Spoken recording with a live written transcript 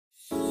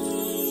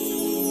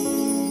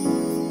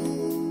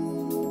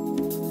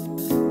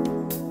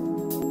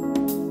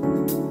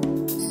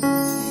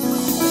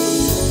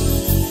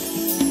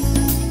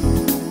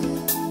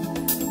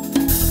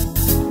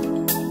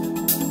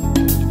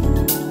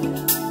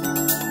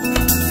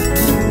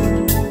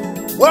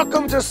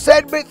Welcome to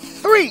segment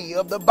 3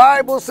 of the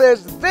Bible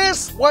Says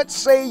This, What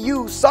Say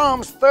You?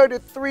 Psalms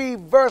 33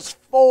 verse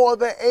 4,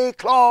 the A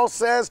clause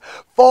says,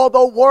 "For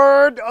the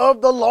word of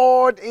the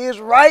Lord is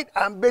right."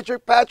 I'm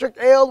Bishop Patrick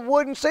L.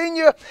 Wooden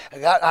Sr.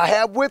 I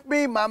have with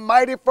me my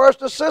mighty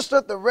first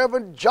assistant, the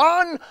Reverend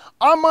John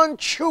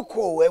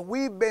Amanchukwu, and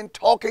we've been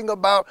talking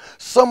about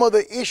some of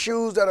the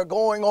issues that are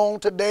going on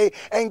today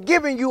and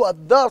giving you a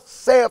thus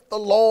saith the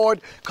Lord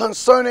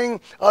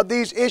concerning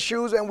these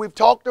issues. And we've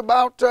talked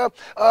about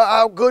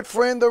our good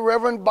friend, the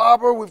Reverend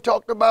Barber. We've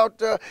talked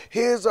about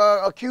his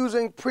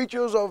accusing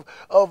preachers of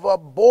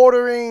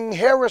bordering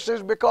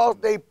heresies because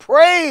they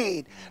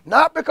prayed,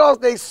 not because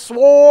they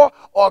swore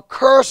or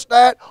cursed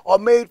at or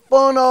made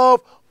fun of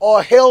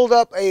or held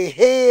up a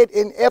head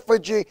in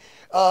effigy,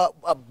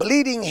 a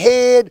bleeding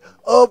head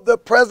of the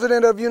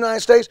President of the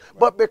United States,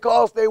 but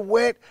because they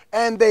went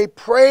and they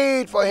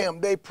prayed for him.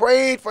 They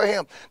prayed for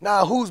him.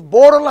 Now, who's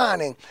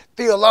borderlining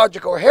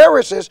theological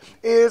heresies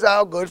is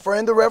our good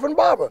friend, the Reverend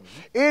Barber.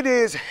 It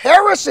is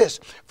heresies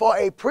for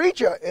a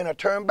preacher in a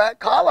turned-back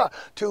collar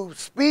to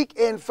speak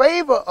in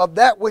favor of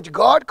that which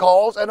God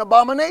calls an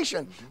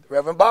abomination. The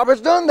Reverend Barber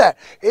has done that.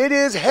 It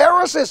is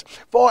heresies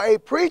for a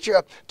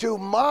preacher to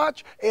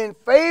march in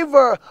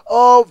favor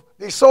of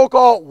the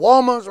so-called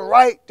woman's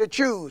right to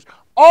choose.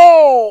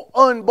 All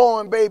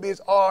unborn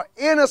babies are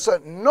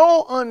innocent.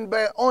 No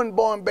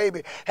unborn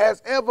baby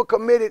has ever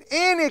committed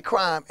any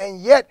crime. And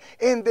yet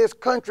in this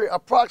country,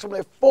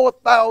 approximately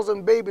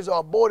 4,000 babies are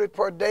aborted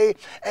per day,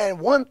 and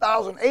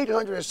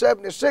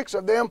 1,876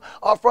 of them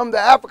are from the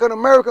African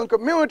American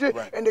community.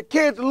 Right. And the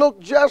kids look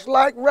just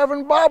like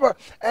Reverend Barber.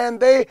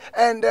 And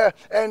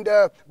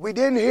we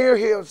didn't hear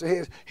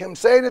him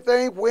say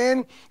anything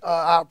when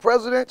our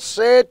president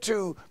said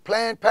to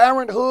Planned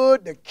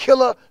Parenthood,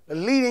 the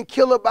leading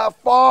killer by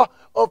far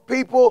of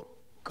people,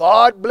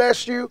 God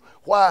bless you.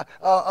 Why?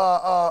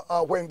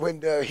 When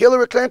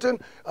Hillary Clinton,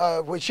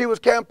 when she was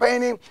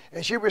campaigning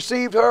and she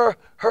received her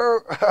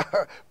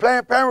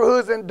Planned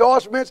Parenthood's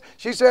endorsements,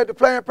 she said to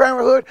Planned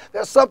Parenthood,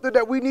 "There's something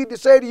that we need to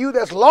say to you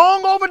that's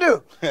long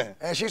overdue."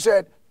 And she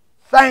said,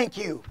 "Thank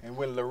you." And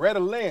when Loretta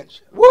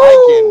Lynch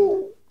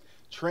likened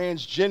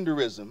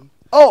transgenderism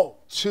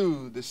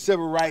to the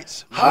civil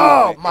rights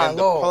movement and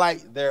the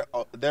plight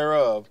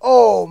thereof,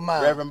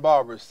 Reverend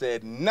Barber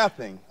said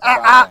nothing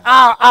about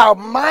that. Our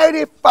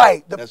mighty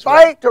fight, the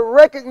fight to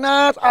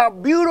recognize our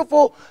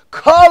beautiful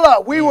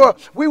color. We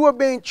were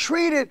being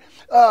treated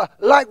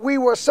like we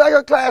were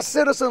second-class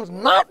citizens,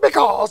 not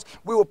because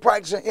we were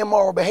practicing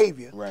immoral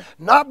behavior,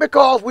 not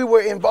because we were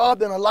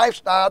involved in a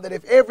lifestyle that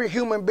if every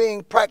human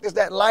being practiced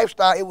that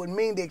lifestyle, it would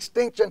mean the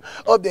extinction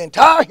of the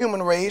entire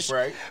human race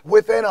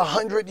within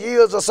 100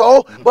 years or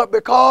so, but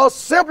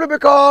simply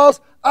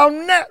because our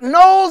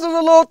nose is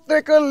a little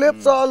thicker,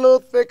 lips are a little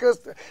thicker,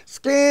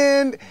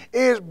 skin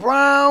is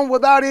brown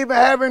without even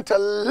having to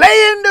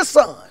lay in the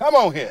sun. Come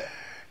on here.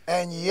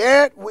 And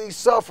yet we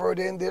suffered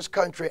in this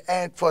country.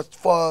 And for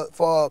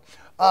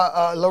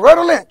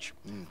Loretta Lynch,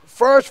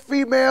 first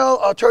female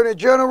attorney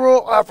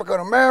general,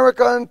 African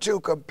American, to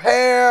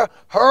compare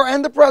her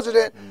and the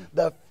president,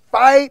 the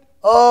fight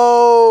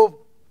of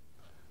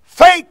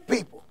fake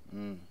people.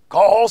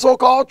 Also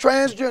called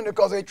transgender,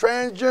 because a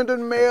transgender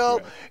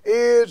male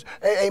is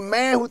a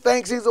man who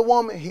thinks he's a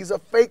woman. He's a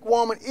fake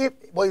woman.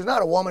 Well, he's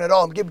not a woman at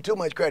all. I'm giving too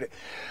much credit.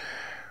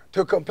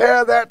 To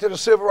compare that to the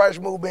civil rights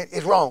movement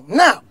is wrong.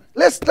 Now,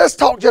 let's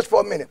talk just for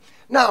a minute.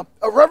 Now,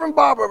 Reverend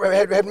Barber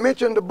had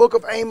mentioned the book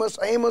of Amos,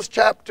 Amos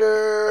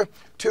chapter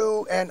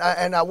 2, and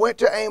I went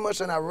to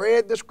Amos and I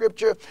read the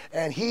scripture,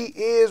 and he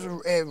is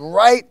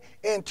right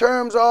in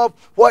terms of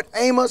what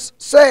Amos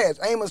says.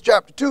 Amos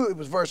chapter 2, it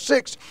was verse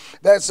 6,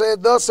 that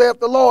said, "Thus saith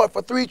the Lord,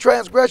 for 3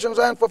 transgressions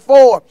and for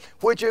 4,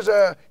 which is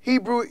a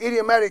Hebrew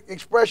idiomatic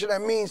expression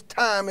that means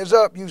time is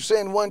up. You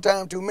sinned one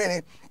time too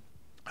many.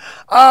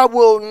 I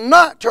will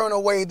not turn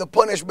away the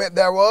punishment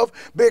thereof,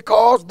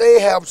 because they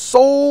have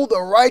sold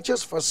the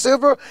righteous for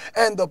silver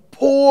and the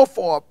poor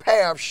for a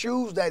pair of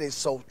shoes." That is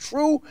so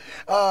true.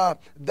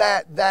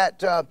 That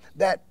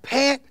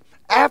pant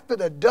after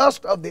the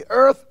dust of the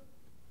earth,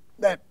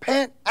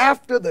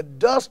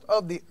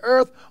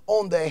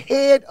 on the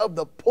head of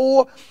the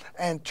poor,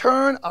 and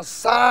turn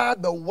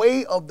aside the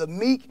way of the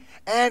meek.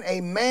 And a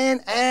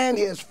man and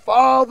his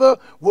father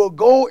will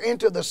go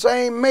into the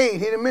same maid.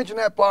 He didn't mention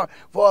that part.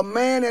 For a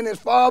man and his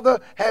father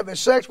having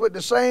sex with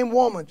the same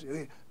woman.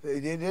 He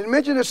didn't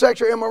mention the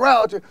sexual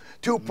immorality,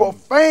 to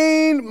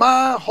profane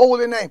my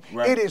holy name.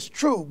 It is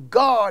true.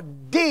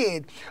 God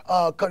did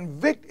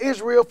convict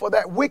Israel for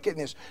that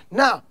wickedness.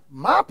 Now,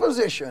 our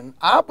position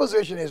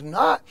is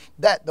not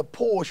that the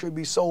poor should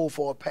be sold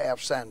for a pair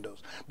of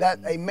sandals, that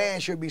a man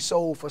should be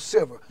sold for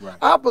silver.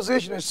 Our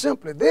position is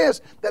simply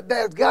this, that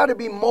there's got to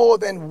be more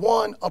than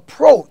one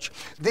approach.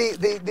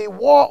 The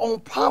war on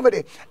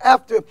poverty,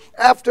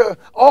 after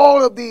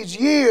all of these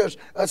years,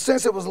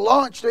 since it was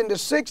launched in the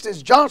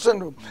 60s,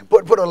 Johnson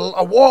put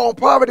a war on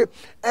poverty,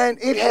 and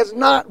it has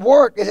not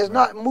worked. It has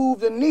not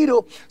moved the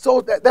needle,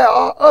 so that there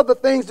are other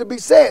things to be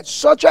said,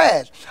 such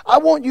as, I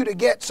want you to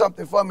get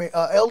something for me,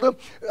 Elder Elder,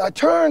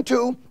 turn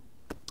to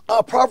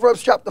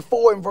Proverbs chapter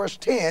 4 and verse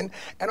 10,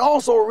 and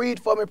also read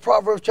for me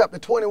Proverbs chapter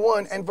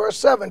 21 and verse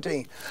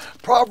 17.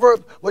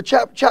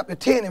 Chapter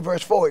 10 and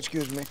verse 4,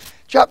 excuse me.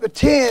 Chapter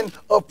 10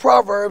 of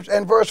Proverbs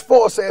and verse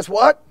 4 says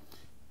what?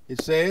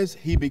 It says,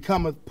 he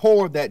becometh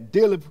poor that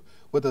dealeth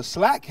with a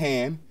slack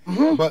hand,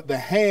 but the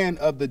hand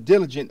of the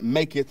diligent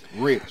maketh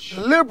rich.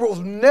 Liberals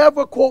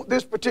never quote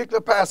this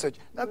particular passage.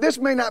 Now, this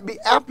may not be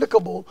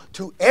applicable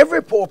to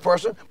every poor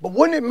person, but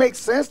wouldn't it make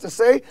sense to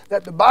say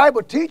that the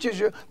Bible teaches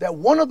you that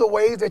one of the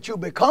ways that you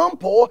become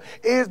poor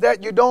is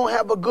that you don't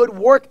have a good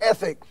work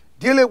ethic?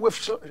 Dealing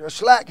with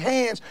slack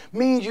hands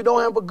means you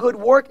don't have a good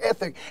work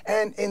ethic.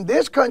 And in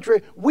this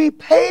country, we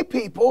pay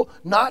people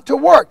not to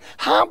work.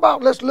 How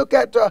about let's look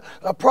at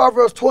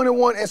Proverbs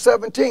 21 and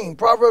 17.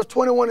 Proverbs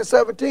 21 and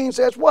 17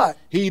 says what?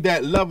 He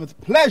that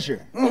loveth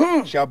pleasure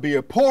shall be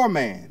a poor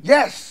man.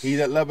 Yes. He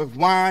that loveth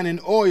wine and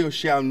oil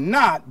shall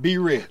not be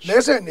rich.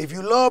 Listen, if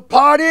you love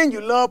partying,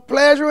 you love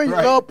pleasuring, you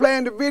love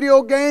playing the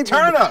video games.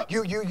 Turn up.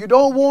 You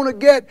don't want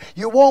to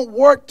you won't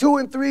work 2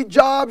 and 3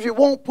 jobs. You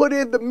won't put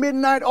in the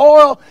midnight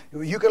oil.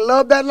 You can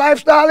love that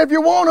lifestyle if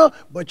you want to,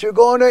 but you're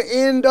going to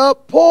end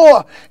up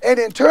poor. And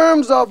in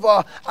terms of,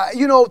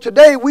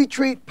 today we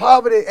treat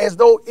poverty as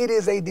though it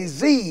is a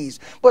disease.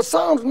 But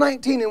Psalms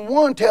 19 and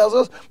 1 tells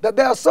us that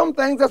there are some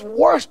things that's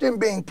worse than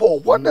being poor.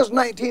 What does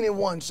 19 and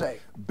 1 say?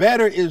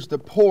 Better is the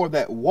poor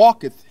that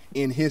walketh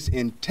in his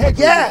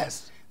integrity.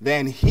 Yes.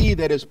 Than he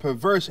that is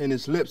perverse in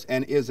his lips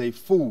and is a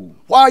fool.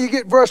 While you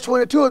get verse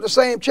 22 of the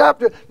same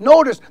chapter,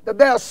 notice that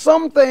there are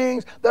some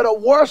things that are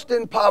worse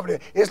than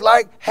poverty. It's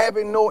like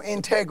having no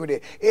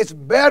integrity. It's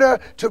better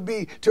to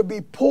be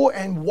poor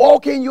and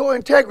walk in your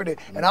integrity.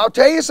 And I'll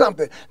tell you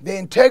something, the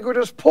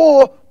integritous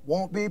poor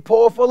won't be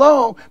poor for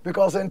long,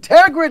 because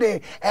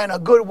integrity and a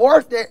good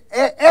work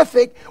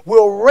ethic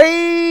will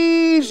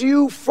raise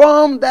you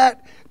from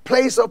that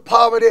place of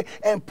poverty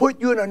and put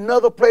you in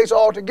another place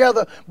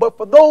altogether. But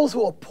for those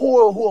who are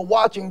poor, who are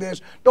watching this,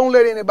 don't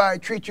let anybody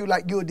treat you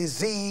like you're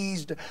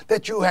diseased,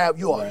 that you're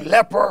a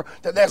leper,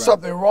 that there's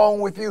something wrong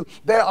with you.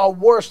 There are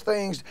worse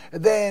things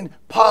than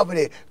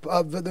poverty.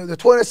 The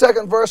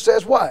 22nd verse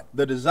says what?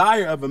 The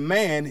desire of a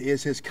man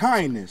is his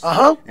kindness,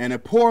 and a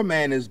poor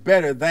man is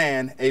better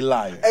than a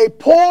liar. A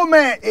poor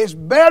man is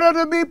better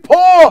to be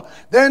poor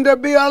than to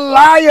be a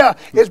liar.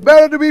 It's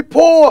better to be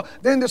poor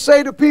than to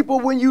say to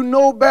people when you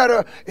know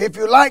better, if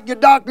you like your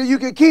doctor, you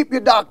can keep your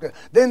doctor.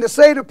 Then to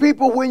say to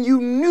people when you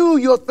knew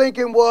your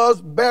thinking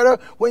was better,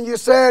 when you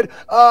said,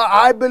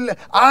 I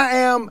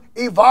am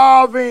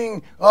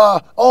evolving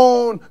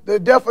on the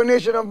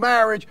definition of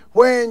marriage,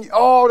 when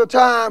all the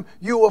time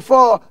you were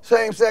for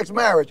same-sex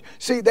marriage.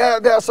 See,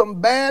 there are some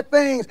bad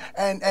things,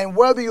 and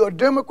whether you're a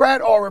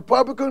Democrat or a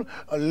Republican,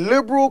 a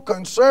liberal,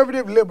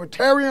 conservative,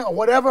 libertarian, or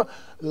whatever,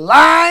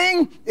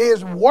 lying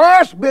is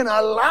worse. Being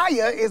a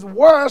liar is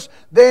worse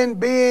than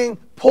being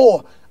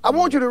poor. I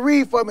want you to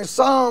read for me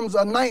Psalms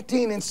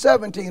 19 and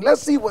 17.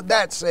 Let's see what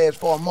that says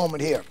for a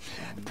moment here.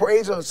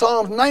 Praise God.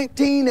 Psalms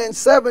 19 and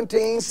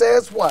 17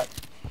 says what?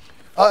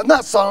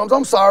 Not Psalms,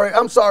 I'm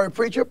sorry,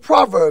 preacher.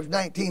 Proverbs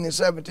 19 and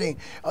 17.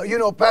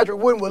 Patrick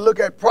Wooden will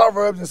look at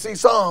Proverbs and see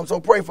Psalms, so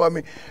pray for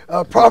me.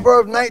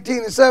 Proverbs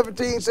 19 and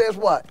 17 says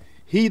what?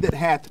 He that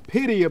hath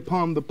pity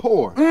upon the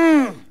poor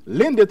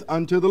lendeth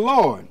unto the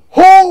Lord.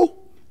 Who?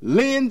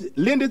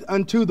 Lendeth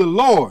unto the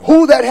Lord.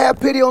 Who that hath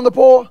pity on the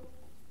poor?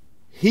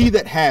 He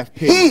that hath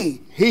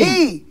pity.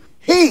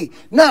 He.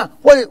 Now,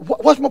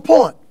 what's my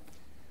point?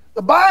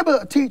 The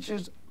Bible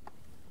teaches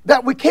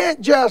that we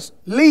can't just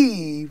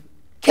leave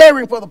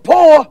caring for the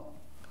poor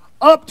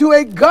up to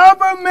a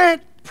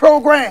government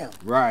program.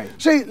 Right.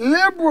 See,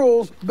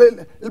 liberals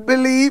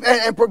believe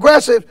and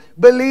progressives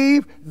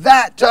believe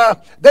that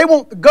they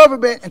want the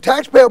government and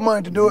taxpayer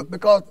money to do it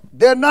because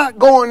they're not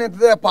going into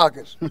their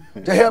pockets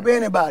to help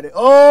anybody.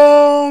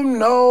 Oh,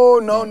 no.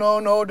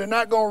 They're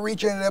not going to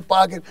reach into their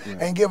pocket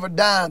and give a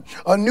dime.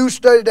 A new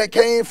study that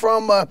came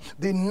from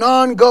the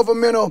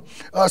non-governmental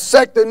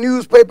sector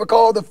newspaper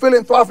called the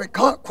Philanthropic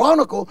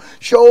Chronicle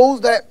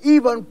shows that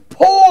even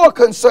poor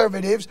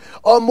conservatives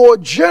are more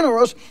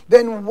generous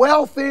than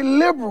wealthy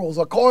liberals,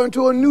 according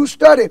to a new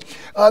study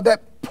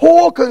that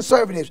poor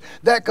conservatives,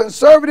 that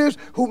conservatives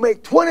who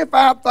make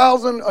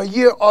 $25,000 a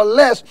year or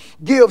less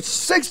give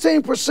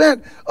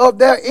 16% of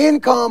their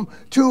income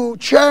to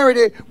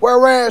charity,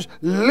 whereas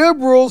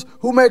liberals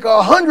who make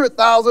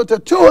 $100,000 to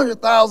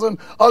 $200,000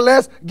 or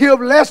less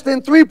give less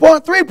than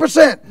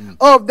 3.3%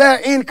 of their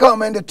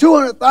income, and the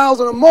 $200,000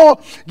 or more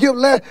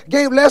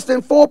gave less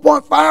than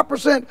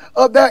 4.5%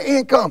 of their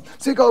income.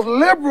 See, because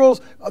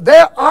liberals,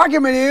 their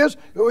argument is,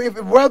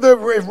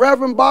 whether it's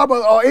Reverend Bob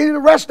or any of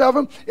the rest of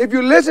them, if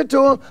you listen to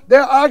them,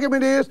 their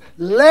argument is,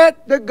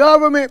 let the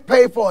government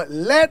pay for it.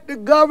 Let the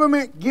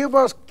government give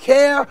us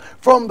care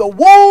from the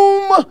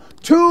womb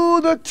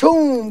to the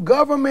tomb.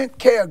 Government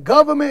care.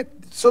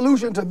 Government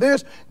solution to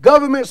this,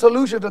 government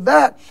solution to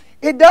that,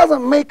 it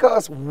doesn't make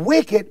us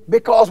wicked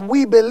because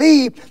we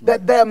believe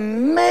that there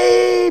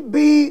may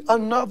be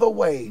another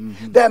way.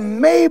 Mm-hmm. There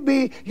may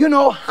be,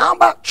 how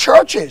about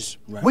churches?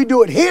 Right. We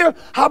do it here.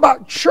 How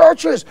about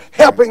churches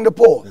helping the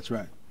poor? That's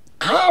right.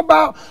 How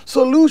about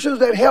solutions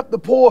that help the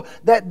poor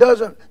that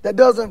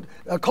doesn't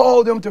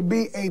call them to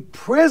be a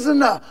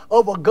prisoner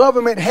of a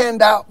government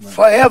handout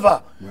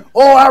forever? Right.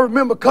 Oh, I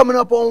remember coming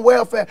up on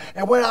welfare,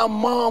 and when my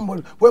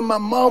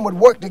mom would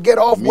work to get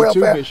off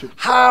welfare,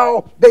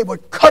 how they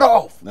would cut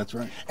off. That's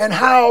right. And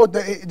how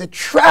the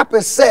trap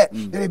is set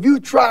that if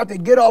you try to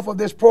get off of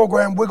this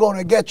program, we're going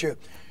to get you,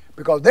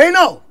 because they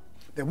know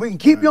that we can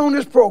keep you on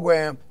this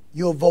program.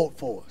 You'll vote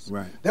for us.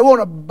 Right. They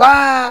want to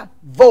buy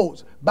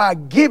votes by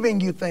giving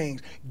you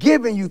things.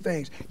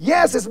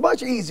 Yes, it's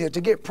much easier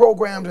to get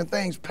programs and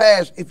things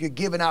passed if you're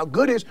giving out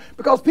goodies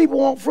because people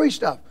want free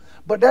stuff.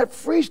 But that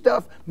free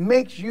stuff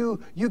makes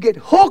you get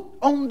hooked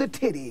on the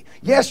titty.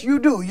 Yes, you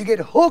do. You get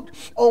hooked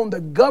on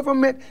the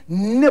government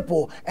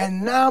nipple.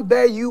 And now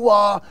there you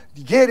are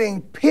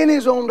getting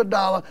pennies on the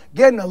dollar,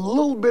 getting a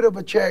little bit of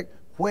a check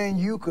when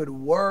you could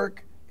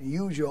work and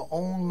use your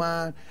own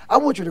mind. I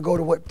want you to go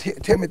to what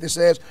Timothy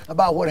says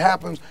about what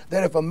happens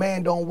that if a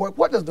man don't work.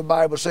 What does the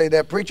Bible say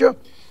there, preacher?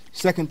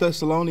 2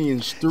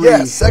 Thessalonians 3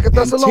 yes, 2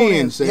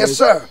 Thessalonians. 10 says, yes,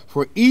 sir.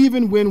 For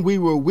even when we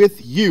were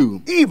with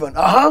you,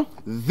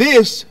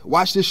 this,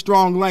 watch this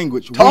strong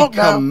language, we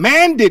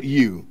commanded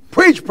you,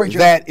 preach, preacher,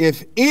 that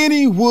if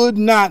any would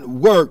not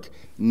work,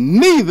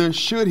 neither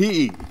should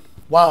he eat.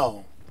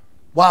 Wow.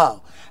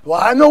 Well,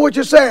 I know what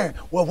you're saying.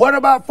 Well, what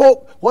about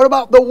folk? What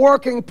about the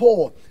working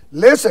poor?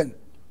 Listen.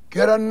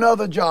 Get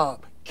another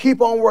job.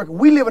 Keep on working.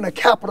 We live in a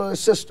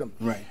capitalist system.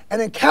 Right.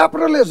 And in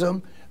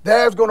capitalism,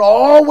 there's going to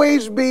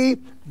always be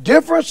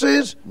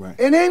differences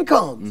in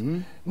incomes. Mm-hmm.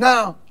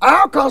 Now,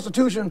 our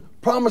Constitution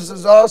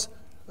promises us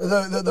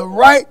the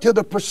right to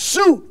the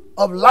pursuit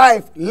of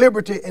life,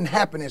 liberty, and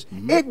happiness.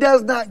 Mm-hmm. It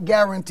does not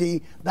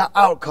guarantee the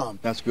outcome.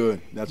 That's good.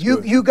 That's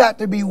good. You got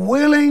to be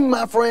willing,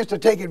 my friends, to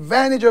take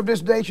advantage of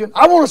this nation.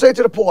 I want to say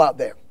to the poor out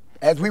there,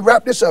 as we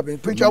wrap this up, and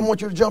preacher, I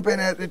want you to jump in.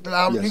 You're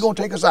going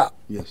to take us out.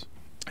 Yes.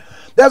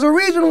 There's a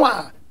reason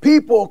why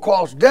people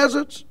cross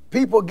deserts,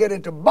 people get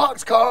into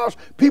boxcars,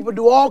 people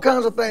do all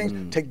kinds of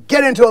things to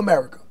get into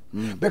America.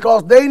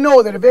 Because they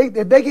know that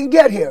if they can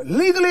get here,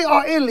 legally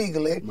or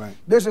illegally,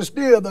 this is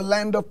still the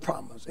land of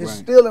promise. It's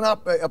still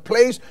a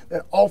place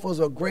that offers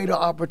a greater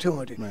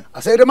opportunity. I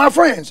say to my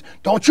friends,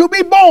 don't you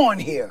be born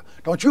here.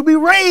 Don't you be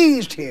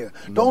raised here.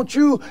 Don't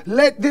you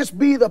let this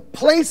be the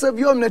place of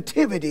your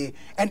nativity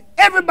and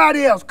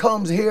everybody else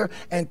comes here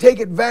and take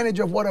advantage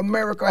of what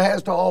America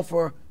has to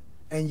offer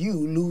and you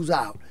lose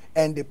out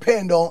and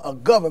depend on a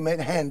government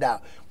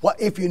handout.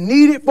 If you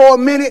need it for a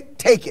minute,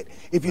 take it.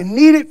 If you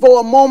need it for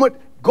a moment,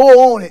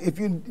 go on it. If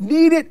you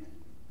need it,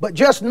 but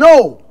just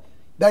know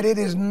that it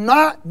is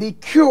not the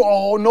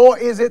cure-all, nor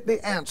is it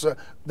the answer.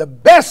 The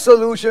best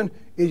solution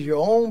is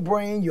your own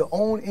brain, your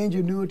own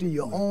ingenuity,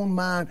 your own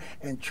mind,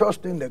 and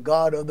trusting the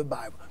God of the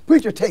Bible.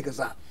 Preacher, take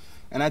us out.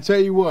 And I tell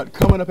you what,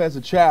 coming up as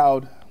a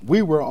child,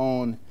 we were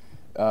on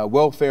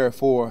welfare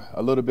for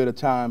a little bit of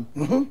time,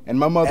 and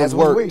my mother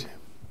worked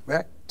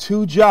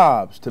 2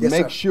 jobs to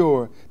make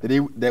sure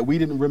that we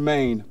didn't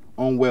remain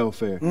on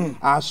welfare.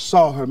 I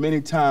saw her many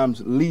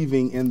times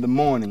leaving in the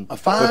morning,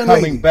 but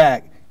coming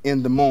back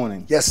in the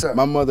morning. Yes, sir.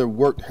 My mother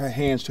worked her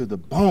hands to the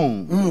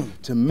bone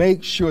to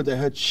make sure that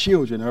her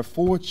children, her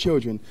 4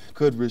 children,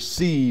 could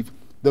receive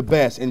the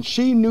best. And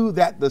she knew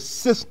that the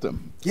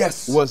system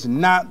was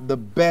not the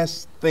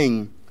best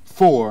thing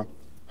for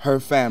her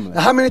family.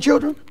 Now, how many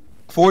children?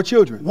 4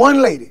 children.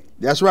 1 lady.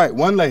 That's right,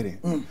 1 lady.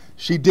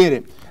 She did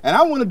it. And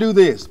I want to do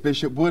this,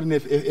 Bishop Wooden,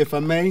 if I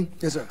may.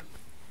 Yes, sir.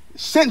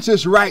 Since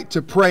it's right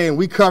to pray, and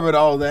we covered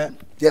all that.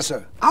 Yes,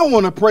 sir. I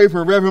want to pray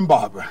for Reverend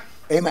Barber.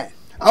 Amen.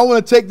 I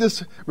want to take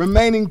this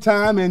remaining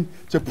time and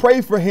to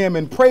pray for him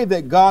and pray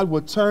that God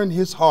will turn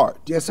his heart.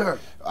 Yes, sir.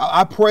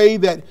 I pray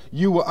that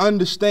you will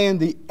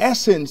understand the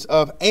essence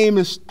of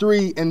Amos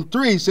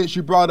 3:3, since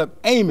you brought up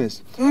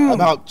Amos,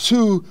 about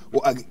 2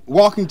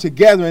 walking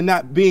together and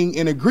not being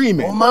in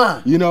agreement. Oh,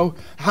 my. You know,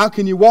 how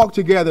can you walk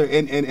together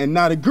and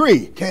not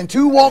agree? Can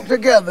 2 walk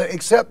together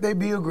except they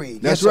be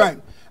agreed? That's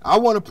right. I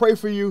want to pray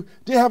for you.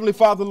 Dear Heavenly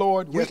Father,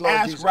 Lord, we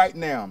ask Jesus right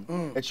now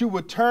that you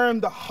would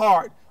turn the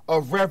heart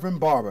of Reverend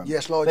Barber.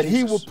 Yes, Lord that Jesus.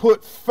 He will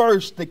put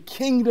first the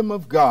kingdom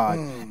of God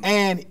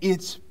and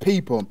its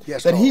people.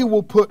 Yes, that Lord. He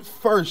will put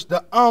first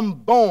the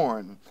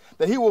unborn.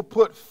 That He will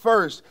put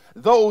first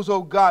those,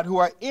 oh God, who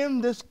are in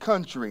this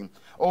country.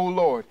 Oh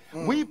Lord,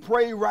 we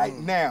pray right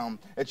now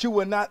that you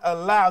will not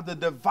allow the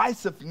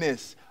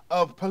divisiveness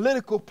of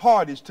political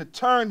parties to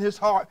turn his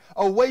heart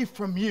away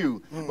from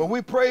you. But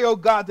we pray, oh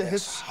God, that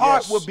his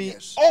heart will be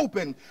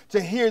open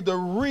to hear the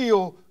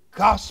real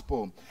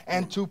gospel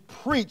and to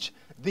preach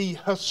the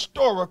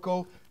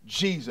historical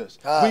Jesus.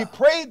 We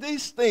pray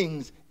these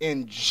things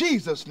in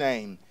Jesus'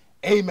 name.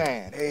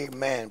 Amen.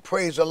 Amen.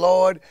 Praise the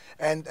Lord.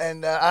 And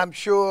I'm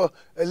sure,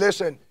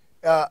 listen,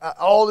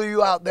 all of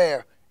you out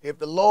there, If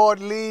the Lord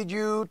leads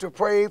you to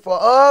pray for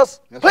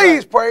us, That's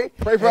please right. pray.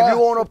 Pray for if us. you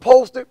want to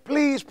post it,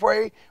 please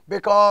pray,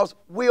 because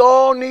we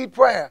all need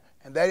prayer,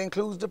 and that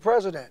includes the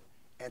president.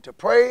 And to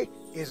pray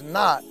is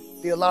not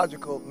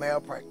theological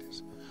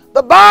malpractice.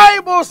 The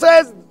Bible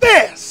says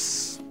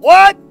this.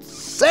 What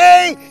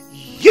say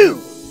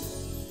you?